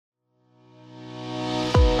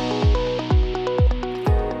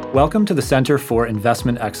Welcome to the Center for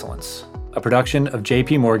Investment Excellence, a production of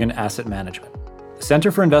JP Morgan Asset Management. The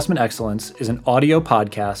Center for Investment Excellence is an audio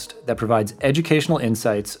podcast that provides educational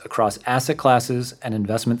insights across asset classes and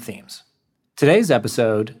investment themes. Today's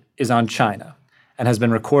episode is on China and has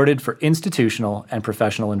been recorded for institutional and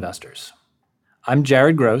professional investors. I'm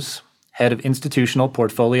Jared Gross, head of Institutional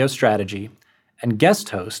Portfolio Strategy and guest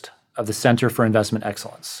host of the Center for Investment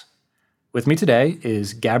Excellence. With me today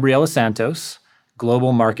is Gabriela Santos,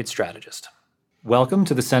 Global Market Strategist. Welcome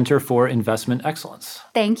to the Center for Investment Excellence.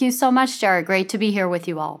 Thank you so much, Jared. Great to be here with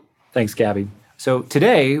you all. Thanks, Gabby. So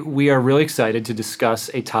today, we are really excited to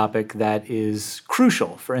discuss a topic that is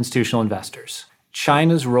crucial for institutional investors: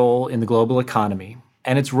 China's role in the global economy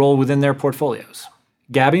and its role within their portfolios.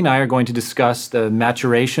 Gabby and I are going to discuss the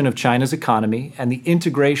maturation of China's economy and the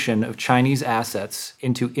integration of Chinese assets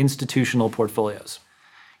into institutional portfolios.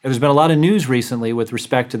 There's been a lot of news recently with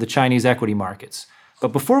respect to the Chinese equity markets.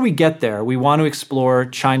 But before we get there, we want to explore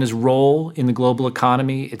China's role in the global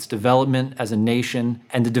economy, its development as a nation,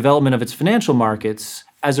 and the development of its financial markets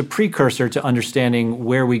as a precursor to understanding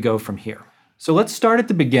where we go from here. So let's start at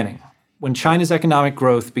the beginning. When China's economic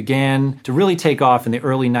growth began to really take off in the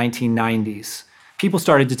early 1990s, people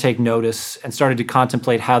started to take notice and started to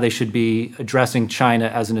contemplate how they should be addressing China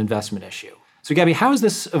as an investment issue. So Gabby, how has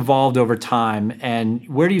this evolved over time, and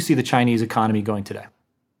where do you see the Chinese economy going today?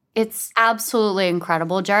 It's absolutely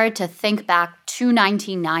incredible, Jared, to think back to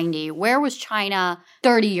 1990. Where was China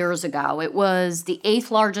 30 years ago? It was the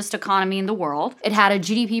 8th largest economy in the world. It had a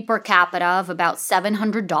GDP per capita of about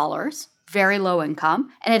 $700, very low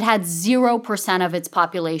income, and it had 0% of its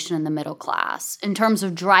population in the middle class. In terms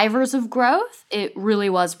of drivers of growth, it really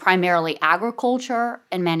was primarily agriculture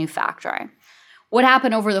and manufacturing. What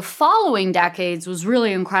happened over the following decades was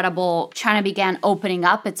really incredible. China began opening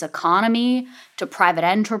up its economy to private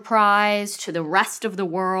enterprise, to the rest of the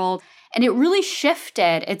world, and it really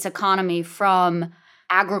shifted its economy from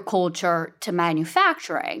agriculture to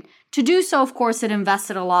manufacturing. To do so, of course, it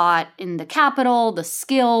invested a lot in the capital, the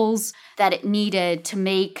skills that it needed to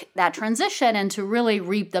make that transition and to really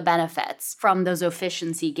reap the benefits from those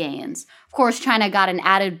efficiency gains. Of course, China got an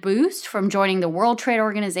added boost from joining the World Trade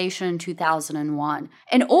Organization in 2001.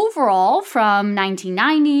 And overall, from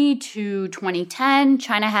 1990 to 2010,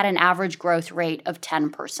 China had an average growth rate of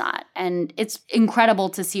 10%. And it's incredible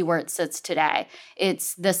to see where it sits today.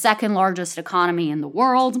 It's the second largest economy in the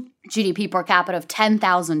world, GDP per capita of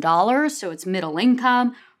 $10,000, so it's middle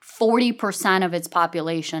income. 40% of its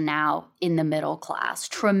population now in the middle class.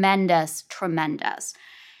 Tremendous, tremendous.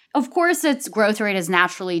 Of course, its growth rate has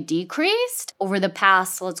naturally decreased. Over the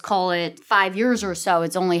past, let's call it 5 years or so,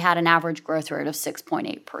 it's only had an average growth rate of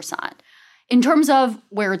 6.8%. In terms of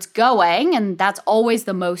where it's going, and that's always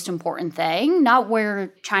the most important thing, not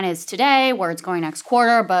where China is today, where it's going next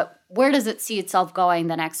quarter, but where does it see itself going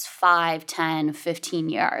the next 5, 10, 15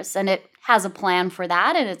 years? And it has a plan for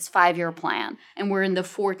that, and it's a 5-year plan. And we're in the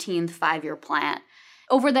 14th 5-year plan.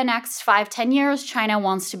 Over the next 5, 10 years, China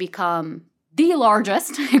wants to become the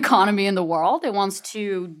largest economy in the world. It wants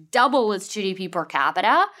to double its GDP per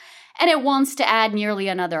capita, and it wants to add nearly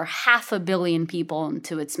another 500 million people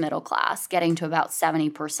into its middle class, getting to about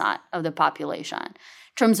 70% of the population.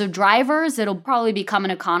 In terms of drivers, it'll probably become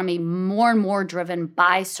an economy more and more driven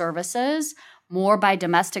by services, more by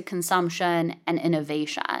domestic consumption and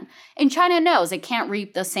innovation. And China knows it can't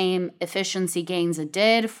reap the same efficiency gains it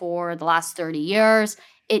did for the last 30 years.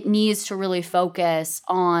 It needs to really focus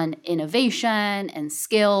on innovation and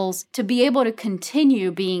skills to be able to continue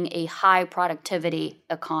being a high productivity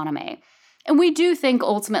economy. And we do think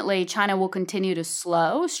ultimately China will continue to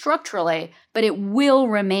slow structurally, but it will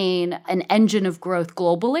remain an engine of growth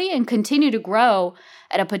globally and continue to grow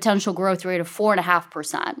at a potential growth rate of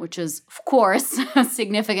 4.5%, which is, of course,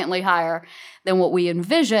 significantly higher than what we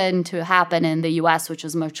envision to happen in the US, which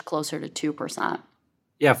is much closer to 2%.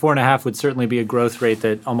 Yeah, 4.5 would certainly be a growth rate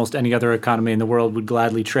that almost any other economy in the world would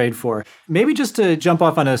gladly trade for. Maybe just to jump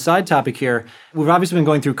off on a side topic here, we've obviously been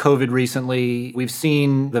going through COVID recently. We've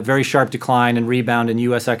seen the very sharp decline and rebound in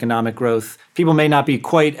U.S. economic growth. People may not be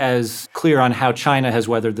quite as clear on how China has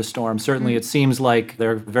weathered the storm. Certainly, it seems like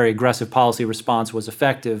their very aggressive policy response was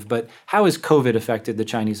effective. But how has COVID affected the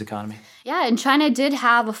Chinese economy? Yeah, and China did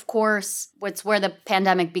have, of course, it's where the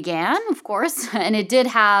pandemic began, of course, and it did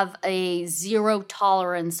have a zero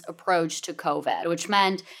tolerance approach to COVID, which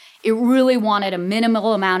meant it really wanted a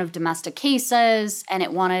minimal amount of domestic cases and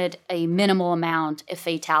it wanted a minimal amount of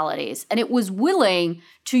fatalities. And it was willing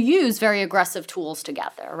to use very aggressive tools to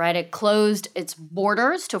get there, right? It closed its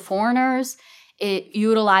borders to foreigners. It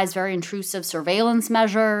utilized very intrusive surveillance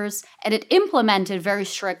measures, and it implemented very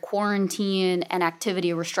strict quarantine and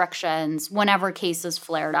activity restrictions whenever cases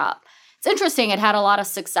flared up. It's interesting, it had a lot of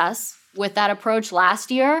success with that approach last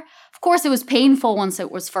year. Of course, it was painful once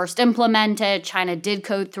it was first implemented. China did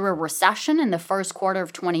go through a recession in the first quarter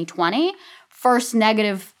of 2020, first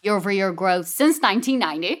negative year-over-year growth since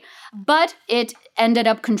 1990, but it ended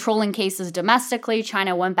up controlling cases domestically.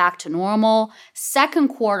 China went back to normal. Second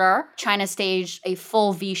quarter, China staged a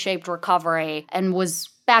full V-shaped recovery and was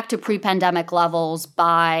back to pre-pandemic levels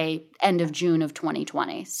by end of June of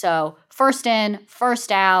 2020. So first in,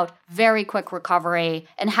 first out, very quick recovery,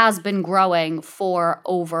 and has been growing for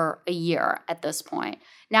over a year at this point.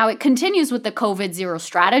 Now, it continues with the COVID zero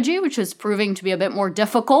strategy, which is proving to be a bit more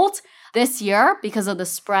difficult this year because of the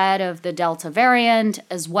spread of the Delta variant,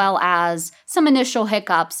 as well as some initial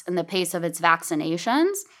hiccups in the pace of its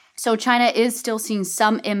vaccinations. So China is still seeing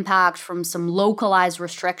some impact from some localized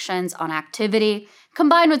restrictions on activity,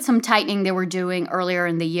 combined with some tightening they were doing earlier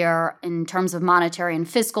in the year in terms of monetary and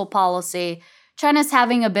fiscal policy. China's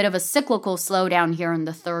having a bit of a cyclical slowdown here in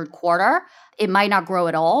the third quarter. It might not grow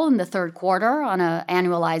at all in the third quarter on an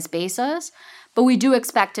annualized basis, but we do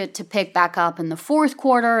expect it to pick back up in the fourth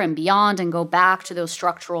quarter and beyond and go back to those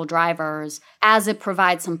structural drivers as it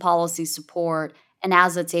provides some policy support and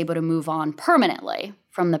as it's able to move on permanently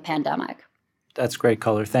from the pandemic. That's great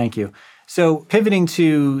color. Thank you. So pivoting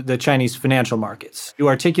to the Chinese financial markets, you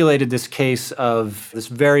articulated this case of this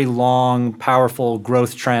very long, powerful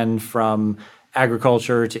growth trend from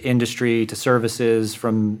agriculture to industry to services,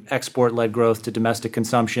 from export-led growth to domestic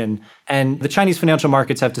consumption. And the Chinese financial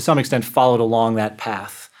markets have to some extent followed along that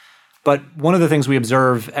path. But one of the things we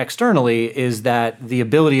observe externally is that the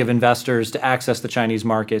ability of investors to access the Chinese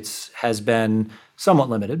markets has been somewhat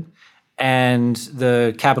limited. And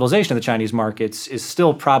the capitalization of the Chinese markets is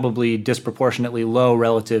still probably disproportionately low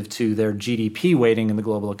relative to their GDP weighting in the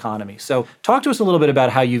global economy. So talk to us a little bit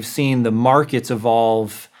about how you've seen the markets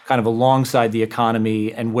evolve kind of alongside the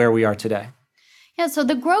economy and where we are today. Yeah, so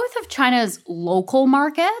the growth of China's local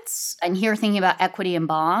markets, and here thinking about equity and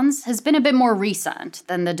bonds, has been a bit more recent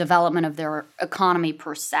than the development of their economy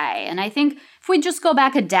per se. And I think if we just go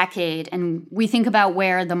back a decade and we think about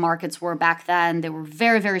where the markets were back then, they were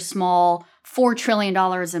very, very small, $4 trillion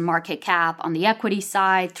in market cap on the equity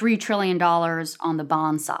side, $3 trillion on the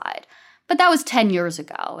bond side. But that was 10 years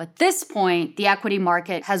ago. At this point, the equity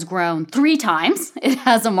market has grown 3 times. It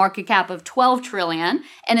has a market cap of 12 trillion,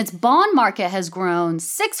 and its bond market has grown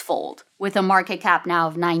 6-fold with a market cap now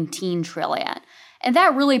of 19 trillion. And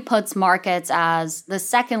that really puts markets as the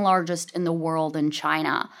second largest in the world in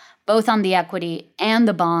China, both on the equity and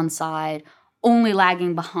the bond side, only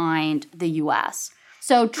lagging behind the US.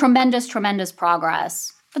 So tremendous, tremendous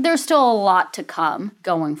progress, but there's still a lot to come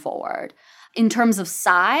going forward. In terms of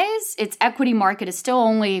size, its equity market is still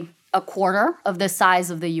only a quarter of the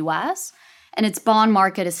size of the US, and its bond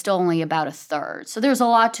market is still only about a third. So there's a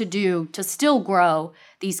lot to do to still grow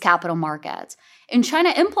these capital markets. And China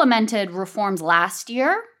implemented reforms last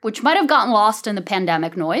year, which might have gotten lost in the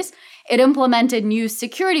pandemic noise. It implemented new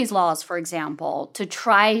securities laws, for example, to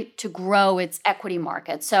try to grow its equity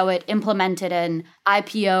market. So it implemented an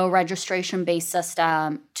IPO registration-based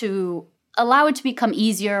system to allow it to become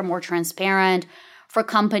easier, more transparent for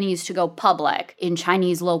companies to go public in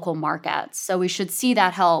Chinese local markets. So we should see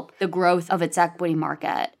that help the growth of its equity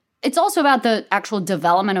market. It's also about the actual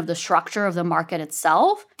development of the structure of the market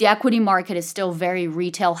itself. The equity market is still very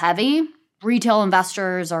retail heavy. Retail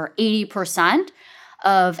investors are 80%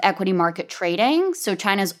 of equity market trading. So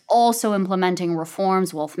China's also implementing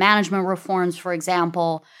reforms, wealth management reforms, for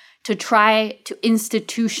example, to try to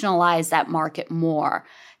institutionalize that market more,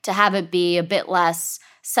 to have it be a bit less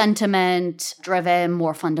sentiment-driven,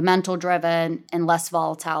 more fundamental-driven, and less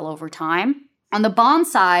volatile over time. On the bond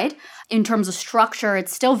side, in terms of structure,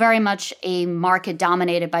 it's still very much a market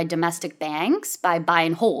dominated by domestic banks, by buy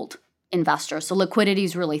and hold investors. So liquidity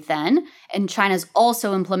is really thin. And China's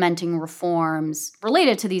also implementing reforms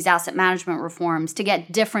related to these asset management reforms to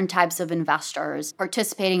get different types of investors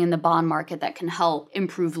participating in the bond market that can help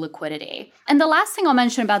improve liquidity. And the last thing I'll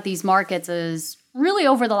mention about these markets is really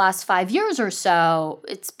over the last 5 years or so,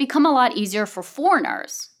 it's become a lot easier for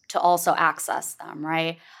foreigners to also access them,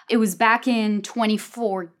 right? It was back in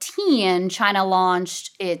 2014, China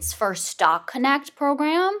launched its first Stock Connect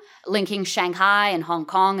program, linking Shanghai and Hong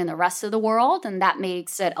Kong and the rest of the world. And that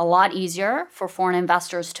makes it a lot easier for foreign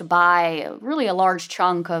investors to buy really a large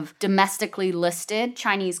chunk of domestically listed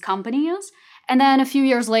Chinese companies, And then a few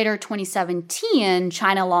years later, 2017,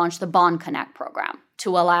 China launched the Bond Connect program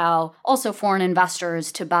to allow also foreign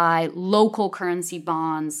investors to buy local currency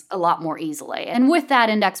bonds a lot more easily. And with that,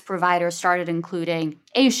 index providers started including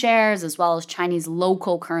A-shares as well as Chinese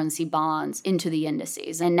local currency bonds into the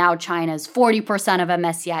indices. And now China's 40% of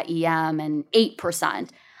MSCI EM and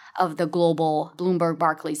 8% of the global Bloomberg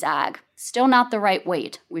Barclays Agg. Still not the right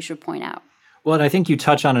weight, we should point out. Well, and I think you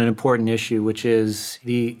touch on an important issue, which is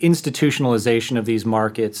the institutionalization of these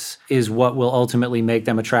markets is what will ultimately make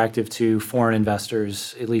them attractive to foreign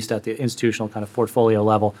investors, at least at the institutional kind of portfolio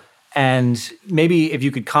level. And maybe if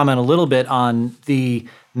you could comment a little bit on the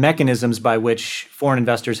mechanisms by which foreign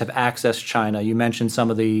investors have accessed China. You mentioned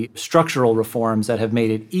some of the structural reforms that have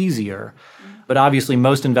made it easier, but obviously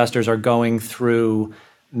most investors are going through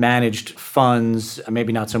managed funds,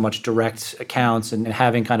 maybe not so much direct accounts, and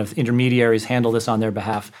having kind of intermediaries handle this on their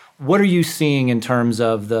behalf. What are you seeing in terms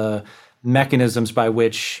of the mechanisms by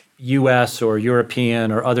which US or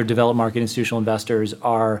European or other developed market institutional investors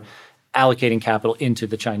are allocating capital into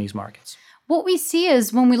the Chinese markets? What we see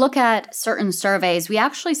is when we look at certain surveys, we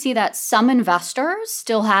actually see that some investors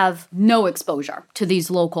still have no exposure to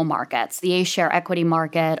these local markets, the A-share equity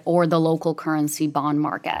market or the local currency bond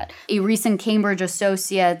market. A recent Cambridge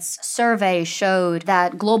Associates survey showed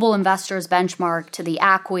that global investors benchmarked to the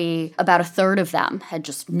ACWI, about a third of them had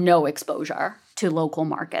just no exposure to local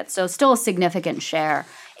markets. So still a significant share.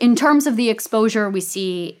 In terms of the exposure we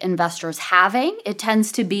see investors having, it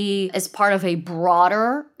tends to be as part of a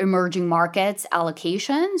broader emerging markets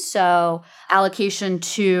allocation. So allocation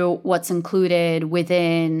to what's included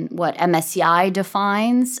within what MSCI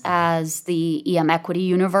defines as the EM equity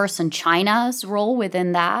universe and China's role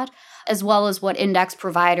within that, as well as what index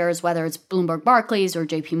providers, whether it's Bloomberg Barclays or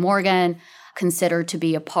JP Morgan, consider to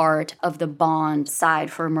be a part of the bond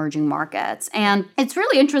side for emerging markets. And it's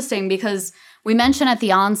really interesting because we mentioned at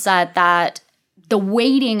the onset that the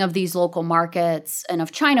weighting of these local markets and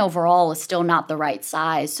of China overall is still not the right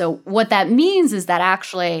size. So what that means is that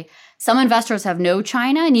actually some investors have no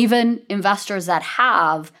China, and even investors that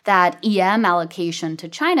have that EM allocation to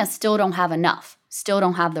China still don't have enough, still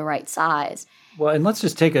don't have the right size. Well, and let's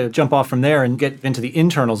just take a jump off from there and get into the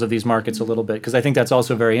internals of these markets a little bit, because I think that's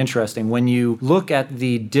also very interesting. When you look at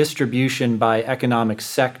the distribution by economic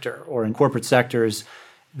sector or in corporate sectors,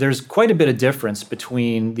 there's quite a bit of difference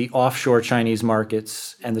between the offshore Chinese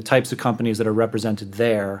markets and the types of companies that are represented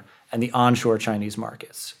there and the onshore Chinese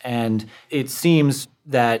markets. And it seems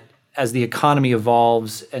that as the economy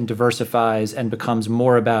evolves and diversifies and becomes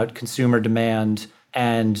more about consumer demand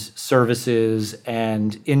and services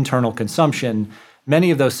and internal consumption,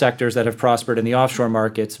 many of those sectors that have prospered in the offshore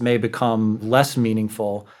markets may become less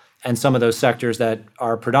meaningful. And some of those sectors that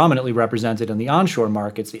are predominantly represented in the onshore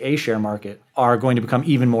markets, the A-share market, are going to become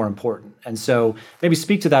even more important. And so maybe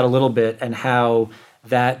speak to that a little bit and how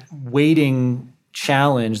that weighting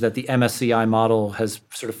challenge that the MSCI model has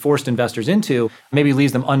sort of forced investors into maybe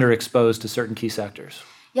leaves them underexposed to certain key sectors.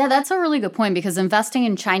 Yeah, that's a really good point because investing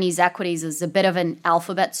in Chinese equities is a bit of an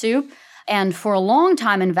alphabet soup. And for a long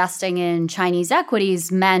time, investing in Chinese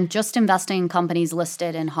equities meant just investing in companies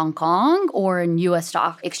listed in Hong Kong or in US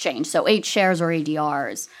stock exchange, so H-shares or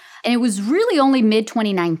ADRs. And it was really only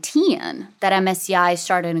mid-2019 that MSCI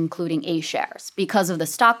started including A-shares because of the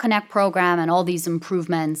Stock Connect program and all these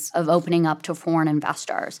improvements of opening up to foreign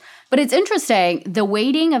investors. But it's interesting, the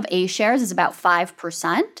weighting of A-shares is about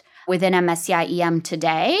 5% within MSCI EM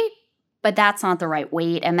today, but that's not the right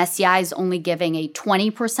weight. MSCI is only giving a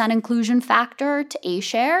 20% inclusion factor to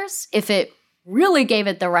A-shares. If it really gave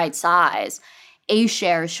it the right size,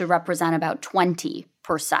 A-shares should represent about 20%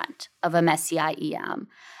 of MSCI EM.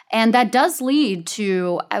 And that does lead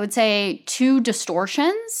to, I would say, two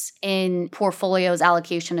distortions in portfolios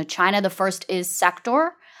allocation to China. The first is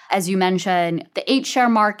sector. As you mentioned, the H-share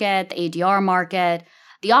market, the ADR market,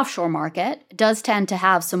 the offshore market does tend to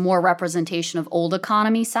have some more representation of old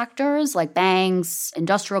economy sectors like banks,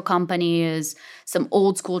 industrial companies, some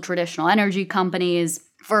old school traditional energy companies,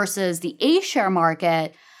 versus the A-share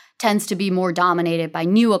market tends to be more dominated by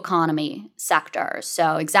new economy sectors.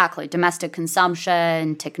 So exactly, domestic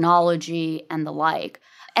consumption, technology, and the like.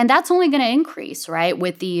 And that's only going to increase, right,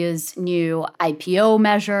 with these new IPO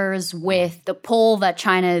measures, with the pull that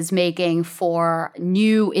China is making for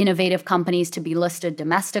new innovative companies to be listed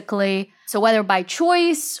domestically. So whether by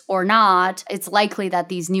choice or not, it's likely that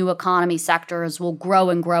these new economy sectors will grow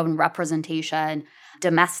in representation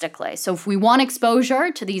domestically. So if we want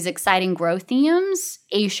exposure to these exciting growth themes,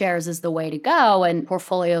 A-shares is the way to go, and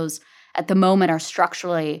portfolios at the moment are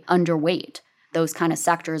structurally underweight those kind of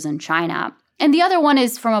sectors in China. And the other one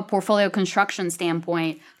is from a portfolio construction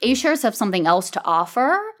standpoint, A-shares have something else to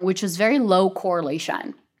offer, which is very low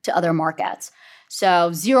correlation to other markets.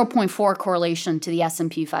 So 0.4 correlation to the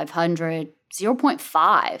S&P 500,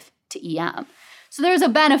 0.5 to EM. So there's a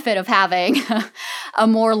benefit of having a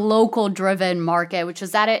more local-driven market, which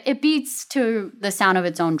is that it beats to the sound of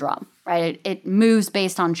its own drum, right? It moves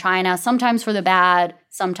based on China, sometimes for the bad,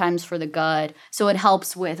 sometimes for the good. So it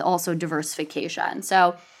helps with also diversification.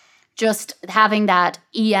 So just having that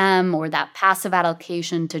EM or that passive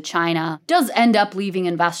allocation to China does end up leaving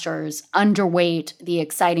investors underweight the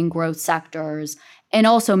exciting growth sectors and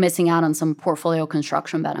also missing out on some portfolio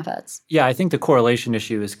construction benefits. Yeah, I think the correlation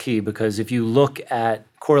issue is key because if you look at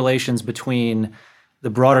correlations between the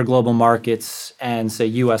broader global markets and, say,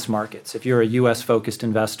 U.S. markets, if you're a U.S.-focused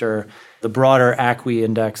investor, the broader ACWI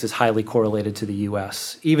index is highly correlated to the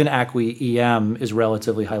U.S. Even ACWI EM is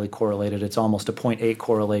relatively highly correlated. It's almost a 0.8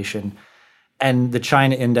 correlation. And the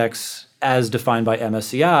China index, as defined by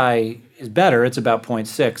MSCI, is better. It's about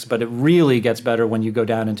 0.6, but it really gets better when you go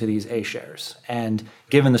down into these A shares. And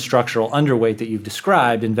given the structural underweight that you've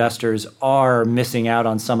described, investors are missing out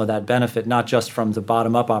on some of that benefit, not just from the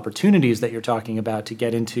bottom-up opportunities that you're talking about to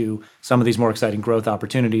get into some of these more exciting growth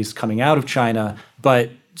opportunities coming out of China,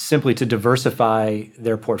 but simply to diversify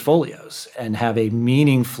their portfolios and have a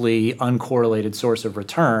meaningfully uncorrelated source of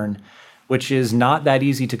return, which is not that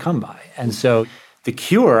easy to come by. And so the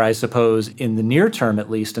cure, I suppose, in the near term at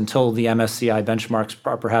least, until the MSCI benchmarks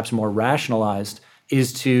are perhaps more rationalized,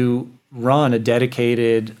 is to run a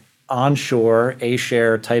dedicated onshore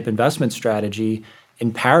A-share type investment strategy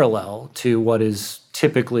in parallel to what is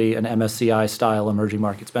typically an MSCI-style emerging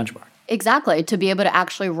markets benchmark. Exactly, to be able to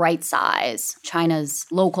actually right-size China's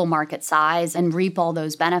local market size and reap all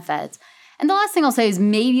those benefits. And the last thing I'll say is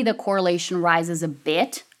maybe the correlation rises a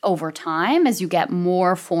bit over time as you get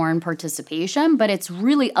more foreign participation, but it's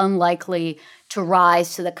really unlikely to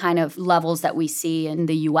rise to the kind of levels that we see in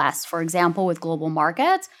the US, for example, with global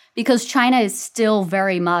markets, because China is still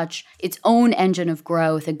very much its own engine of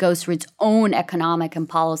growth. It goes through its own economic and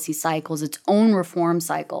policy cycles, its own reform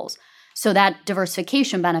cycles. So that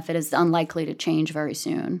diversification benefit is unlikely to change very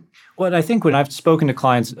soon. Well, I think when I've spoken to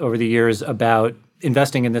clients over the years about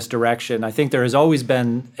investing in this direction, I think there has always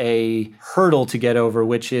been a hurdle to get over,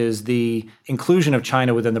 which is the inclusion of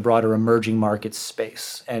China within the broader emerging markets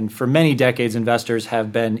space. And for many decades, investors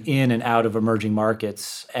have been in and out of emerging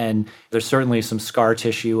markets. And there's certainly some scar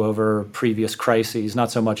tissue over previous crises,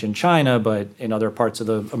 not so much in China, but in other parts of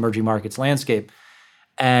the emerging markets landscape.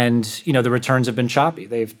 And, the returns have been choppy.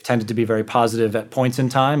 They've tended to be very positive at points in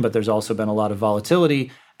time, but there's also been a lot of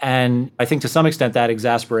volatility. And I think to some extent that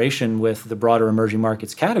exasperation with the broader emerging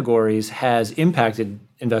markets categories has impacted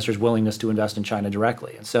investors' willingness to invest in China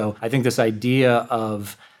directly. And so I think this idea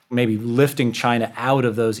of maybe lifting China out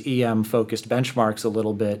of those EM-focused benchmarks a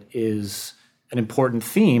little bit is an important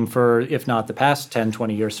theme for, if not the past 10,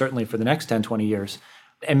 20 years, certainly for the next 10, 20 years.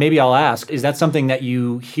 And maybe I'll ask, is that something that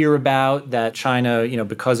you hear about, that China,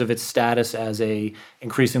 because of its status as a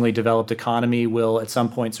increasingly developed economy, will at some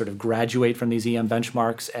point sort of graduate from these EM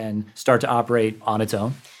benchmarks and start to operate on its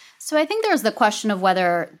own? So I think there's the question of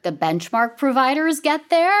whether the benchmark providers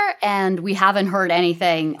get there, and we haven't heard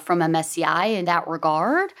anything from MSCI in that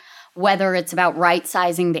regard. Whether it's about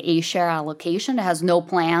right-sizing the A-share allocation, it has no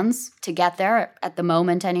plans to get there at the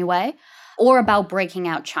moment anyway, or about breaking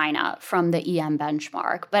out China from the EM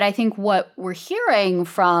benchmark. But I think what we're hearing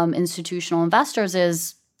from institutional investors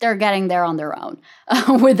is they're getting there on their own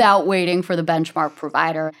without waiting for the benchmark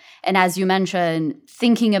provider. And as you mentioned,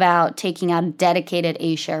 thinking about taking out a dedicated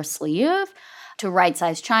A-share sleeve to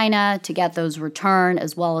right-size China, to get those return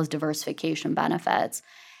as well as diversification benefits.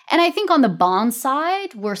 And I think on the bond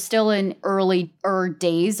side, we're still in early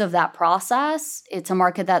days of that process. It's a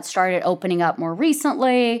market that started opening up more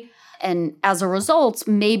recently. And as a result,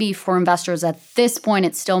 maybe for investors at this point,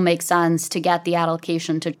 it still makes sense to get the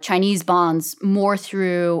allocation to Chinese bonds more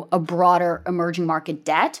through a broader emerging market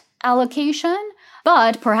debt allocation,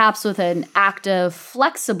 but perhaps with an active,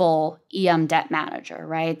 flexible EM debt manager,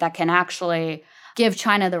 right? That can actually give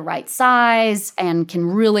China the right size and can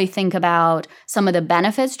really think about some of the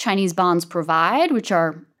benefits Chinese bonds provide, which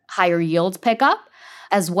are higher yields pickup,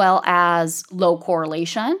 as well as low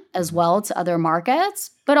correlation as well to other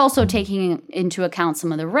markets, but also taking into account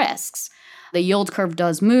some of the risks. The yield curve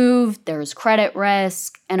does move, there's credit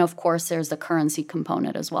risk, and of course there's the currency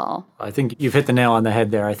component as well. I think you've hit the nail on the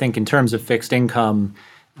head there. I think in terms of fixed income,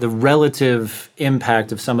 the relative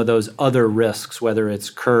impact of some of those other risks, whether it's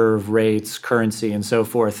curve, rates, currency, and so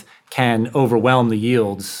forth, can overwhelm the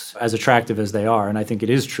yields as attractive as they are. And I think it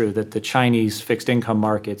is true that the Chinese fixed income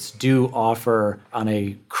markets do offer, on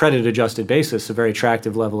a credit adjusted basis, a very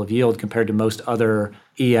attractive level of yield compared to most other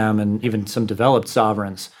EM and even some developed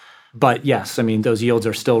sovereigns. But yes, I mean, those yields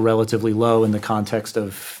are still relatively low in the context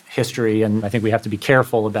of history. And I think we have to be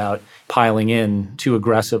careful about piling in too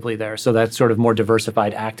aggressively there. So that sort of more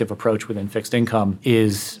diversified active approach within fixed income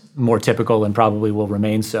is more typical and probably will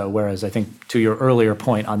remain so. Whereas I think to your earlier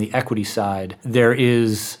point on the equity side, there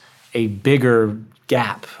is a bigger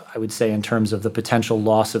gap, I would say, in terms of the potential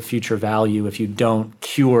loss of future value if you don't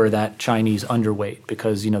cure that Chinese underweight,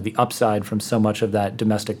 because, the upside from so much of that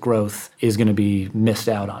domestic growth is going to be missed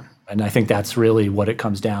out on. And I think that's really what it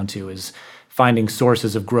comes down to, is finding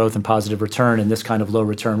sources of growth and positive return in this kind of low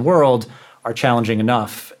return world are challenging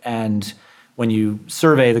enough. And when you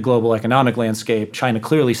survey the global economic landscape, China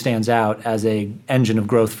clearly stands out as an engine of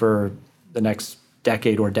growth for the next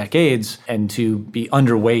decade or decades. And to be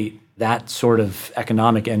underweight that sort of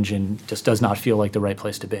economic engine just does not feel like the right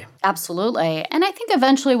place to be. Absolutely. And I think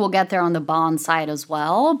eventually we'll get there on the bond side as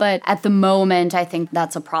well. But at the moment, I think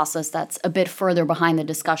that's a process that's a bit further behind the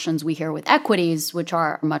discussions we hear with equities, which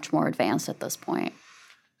are much more advanced at this point.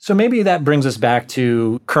 So maybe that brings us back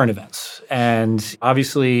to current events. And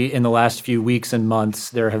obviously, in the last few weeks and months,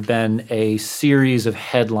 there have been a series of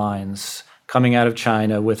headlines coming out of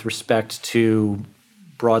China with respect to,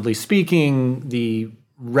 broadly speaking, the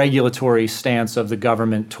regulatory stance of the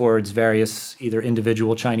government towards various either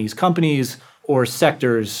individual Chinese companies or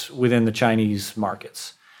sectors within the Chinese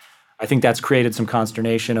markets. I think that's created some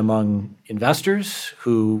consternation among investors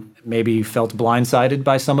who maybe felt blindsided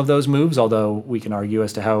by some of those moves, although we can argue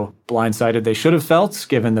as to how blindsided they should have felt,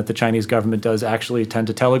 given that the Chinese government does actually tend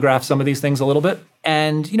to telegraph some of these things a little bit.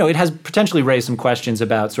 And, it has potentially raised some questions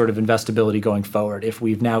about sort of investability going forward. If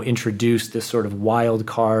we've now introduced this sort of wild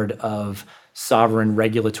card of sovereign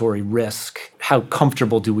regulatory risk, how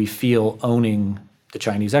comfortable do we feel owning the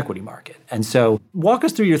Chinese equity market? And so walk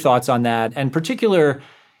us through your thoughts on that, and in particular,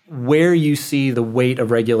 where you see the weight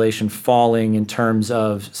of regulation falling in terms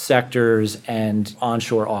of sectors and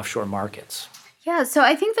onshore, offshore markets. Yeah, so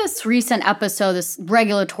I think this recent episode, this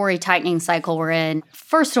regulatory tightening cycle we're in,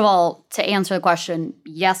 first of all, to answer the question,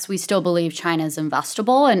 yes, we still believe China is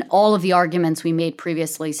investable, and all of the arguments we made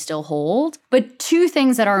previously still hold. But two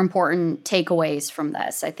things that are important takeaways from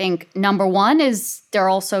this. I think number one is there are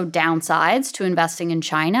also downsides to investing in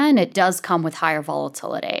China, and it does come with higher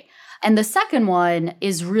volatility. And the second one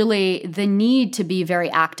is really the need to be very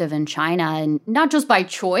active in China, and not just by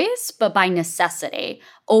choice, but by necessity.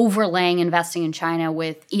 Overlaying investing in China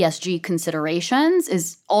with ESG considerations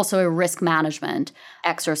is also a risk management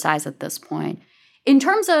exercise at this point. In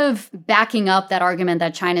terms of backing up that argument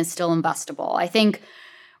that China is still investable, I think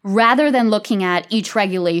rather than looking at each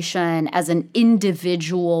regulation as an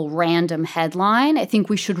individual random headline, I think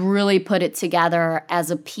we should really put it together as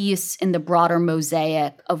a piece in the broader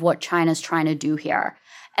mosaic of what China's trying to do here.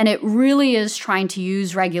 And it really is trying to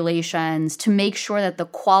use regulations to make sure that the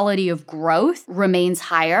quality of growth remains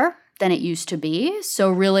higher than it used to be. So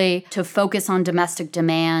really to focus on domestic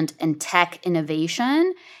demand and tech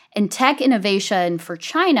innovation. And tech innovation for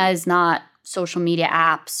China is not social media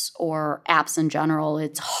apps or apps in general.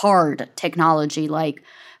 It's hard technology like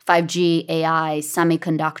 5G, AI,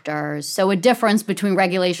 semiconductors. So a difference between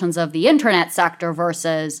regulations of the internet sector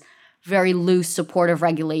versus very loose supportive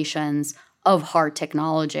regulations of hard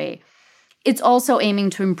technology. It's also aiming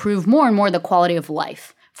to improve more and more the quality of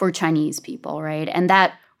life for Chinese people, right? And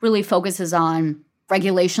that really focuses on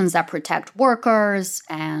regulations that protect workers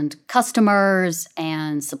and customers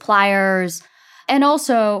and suppliers, and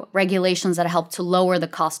also regulations that help to lower the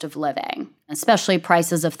cost of living, especially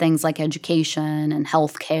prices of things like education and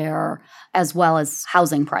healthcare, as well as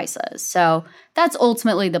housing prices. So that's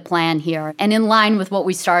ultimately the plan here. And in line with what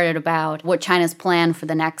we started about what China's plan for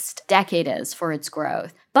the next decade is for its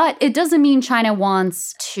growth. But it doesn't mean China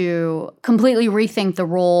wants to completely rethink the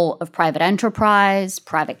role of private enterprise,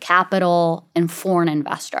 private capital, and foreign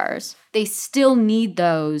investors. They still need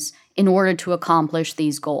those in order to accomplish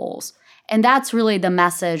these goals. And that's really the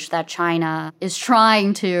message that China is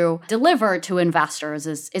trying to deliver to investors.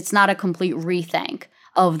 It's not a complete rethink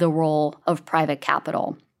of the role of private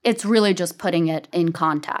capital. It's really just putting it in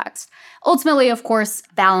context. Ultimately, of course,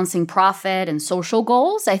 balancing profit and social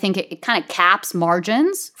goals. I think it kind of caps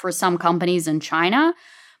margins for some companies in China,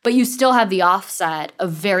 but you still have the offset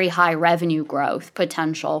of very high revenue growth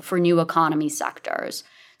potential for new economy sectors.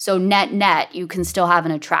 So net, you can still have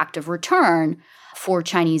an attractive return for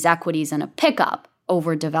Chinese equities and a pickup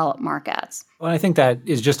overdeveloped markets. Well, I think that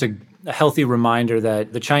is just a healthy reminder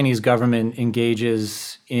that the Chinese government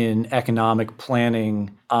engages in economic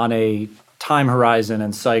planning on a time horizon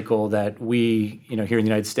and cycle that we, here in the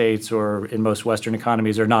United States or in most Western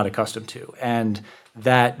economies are not accustomed to. And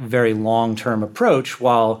that very long-term approach,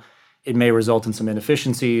 while it may result in some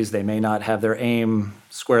inefficiencies, they may not have their aim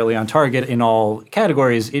squarely on target in all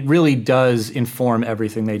categories, it really does inform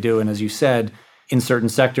everything they do. And as you said, in certain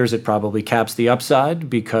sectors, it probably caps the upside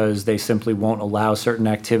because they simply won't allow certain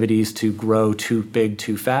activities to grow too big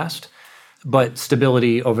too fast. But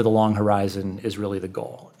stability over the long horizon is really the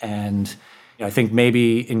goal. And I think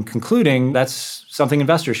maybe in concluding, that's something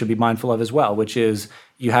investors should be mindful of as well, which is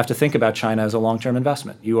you have to think about China as a long-term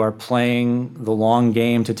investment. You are playing the long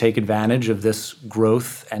game to take advantage of this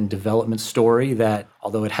growth and development story that,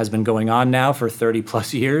 although it has been going on now for 30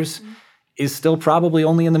 plus years, is still probably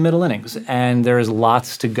only in the middle innings. And there is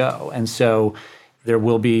lots to go. And so there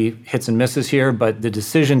will be hits and misses here, but the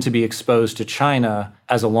decision to be exposed to China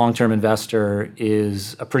as a long-term investor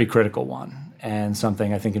is a pretty critical one and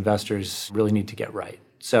something I think investors really need to get right.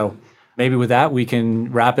 So maybe with that, we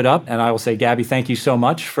can wrap it up. And I will say, Gabby, thank you so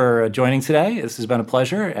much for joining today. This has been a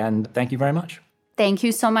pleasure, and thank you very much. Thank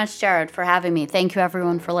you so much, Jared, for having me. Thank you,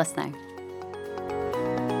 everyone, for listening.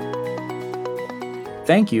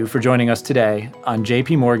 Thank you for joining us today on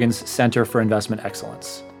JP Morgan's Center for Investment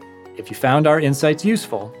Excellence. If you found our insights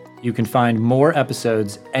useful, you can find more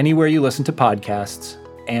episodes anywhere you listen to podcasts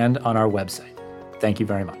and on our website. Thank you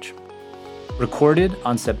very much. Recorded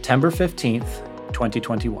on September 15th,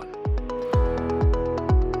 2021.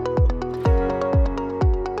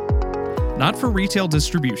 Not for retail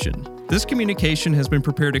distribution. This communication has been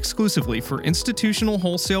prepared exclusively for institutional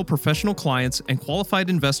wholesale professional clients and qualified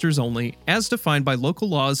investors only, as defined by local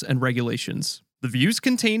laws and regulations. The views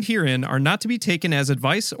contained herein are not to be taken as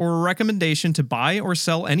advice or a recommendation to buy or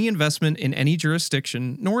sell any investment in any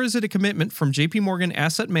jurisdiction, nor is it a commitment from JP Morgan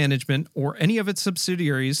Asset Management or any of its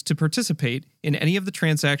subsidiaries to participate in any of the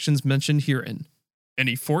transactions mentioned herein.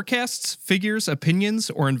 Any forecasts, figures, opinions,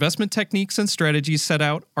 or investment techniques and strategies set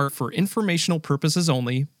out are for informational purposes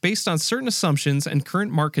only, based on certain assumptions and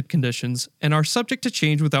current market conditions, and are subject to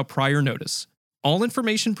change without prior notice. All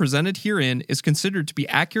information presented herein is considered to be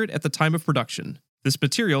accurate at the time of production. This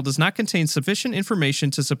material does not contain sufficient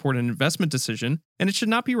information to support an investment decision, and it should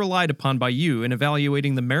not be relied upon by you in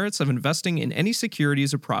evaluating the merits of investing in any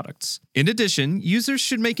securities or products. In addition, users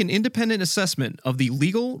should make an independent assessment of the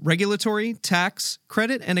legal, regulatory, tax,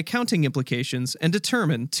 credit, and accounting implications and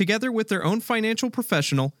determine, together with their own financial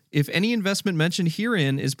professional, if any investment mentioned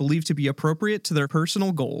herein is believed to be appropriate to their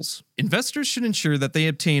personal goals. Investors should ensure that they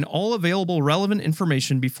obtain all available relevant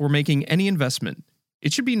information before making any investment.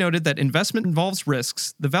 It should be noted that investment involves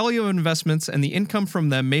risks, the value of investments and the income from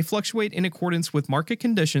them may fluctuate in accordance with market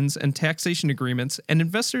conditions and taxation agreements, and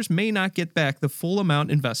investors may not get back the full amount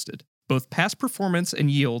invested. Both past performance and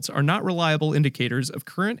yields are not reliable indicators of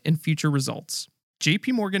current and future results.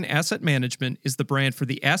 JP Morgan Asset Management is the brand for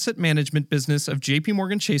the asset management business of JP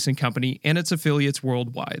Morgan Chase & Company and its affiliates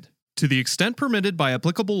worldwide. To the extent permitted by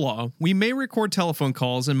applicable law, we may record telephone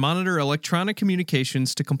calls and monitor electronic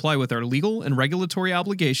communications to comply with our legal and regulatory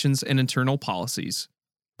obligations and internal policies.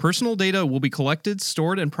 Personal data will be collected,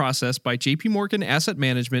 stored, and processed by JP Morgan Asset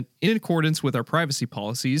Management in accordance with our privacy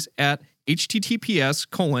policies at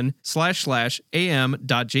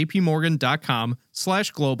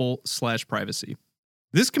https://am.jpmorgan.com/global/privacy.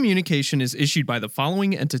 This communication is issued by the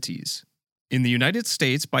following entities. In the United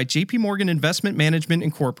States, by JP Morgan Investment Management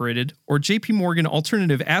Incorporated or JP Morgan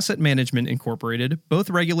Alternative Asset Management Incorporated, both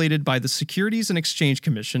regulated by the Securities and Exchange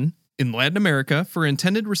Commission. In Latin America, for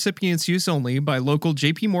intended recipients' use only by local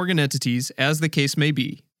JP Morgan entities, as the case may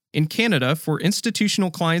be. In Canada, for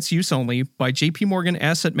institutional clients' use only by JP Morgan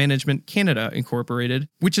Asset Management Canada Incorporated,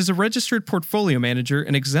 which is a registered portfolio manager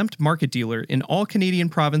and exempt market dealer in all Canadian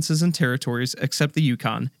provinces and territories except the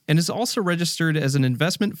Yukon, and is also registered as an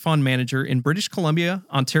investment fund manager in British Columbia,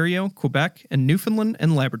 Ontario, Quebec, and Newfoundland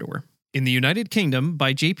and Labrador. In the United Kingdom,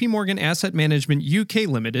 by JP Morgan Asset Management UK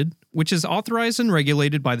Limited, which is authorized and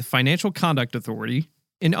regulated by the Financial Conduct Authority.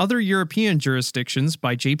 In other European jurisdictions,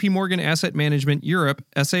 by JP Morgan Asset Management Europe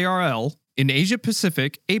SARL. In Asia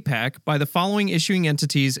Pacific, APAC, by the following issuing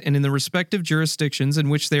entities and in the respective jurisdictions in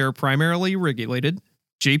which they are primarily regulated.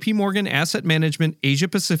 JP Morgan Asset Management Asia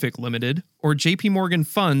Pacific Limited, or JP Morgan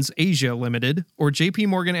Funds Asia Limited, or JP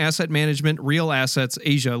Morgan Asset Management Real Assets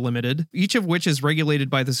Asia Limited, each of which is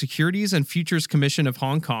regulated by the Securities and Futures Commission of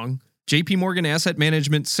Hong Kong. JP Morgan Asset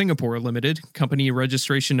Management Singapore Limited, company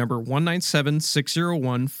registration number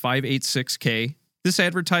 197601586K, This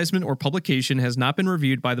advertisement or publication has not been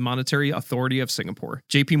reviewed by the Monetary Authority of Singapore,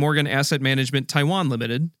 JP Morgan Asset Management Taiwan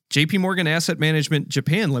Limited, JP Morgan Asset Management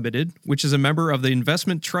Japan Limited, which is a member of the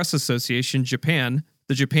Investment Trust Association Japan,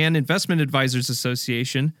 the Japan Investment Advisors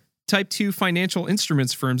Association, Type 2 Financial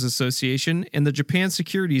Instruments Firms Association, and the Japan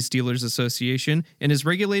Securities Dealers Association, and is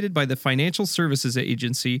regulated by the Financial Services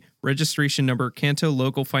Agency, registration number Kanto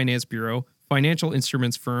Local Finance Bureau, Financial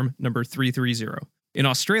Instruments Firm number 330. In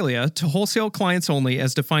Australia, to wholesale clients only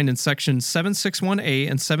as defined in Section 761A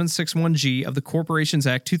and 761G of the Corporations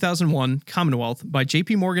Act 2001, Commonwealth, by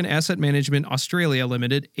JP Morgan Asset Management Australia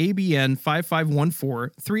Limited, ABN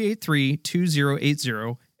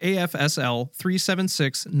 5514-383-2080, AFSL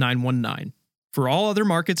 376919. For all other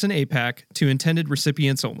markets in APAC, to intended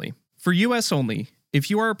recipients only. For U.S. only, if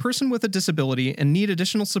you are a person with a disability and need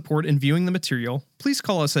additional support in viewing the material, please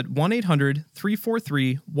call us at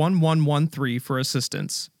 1-800-343-1113 for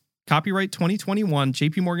assistance. Copyright 2021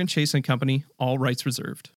 JP Morgan Chase & Company, all rights reserved.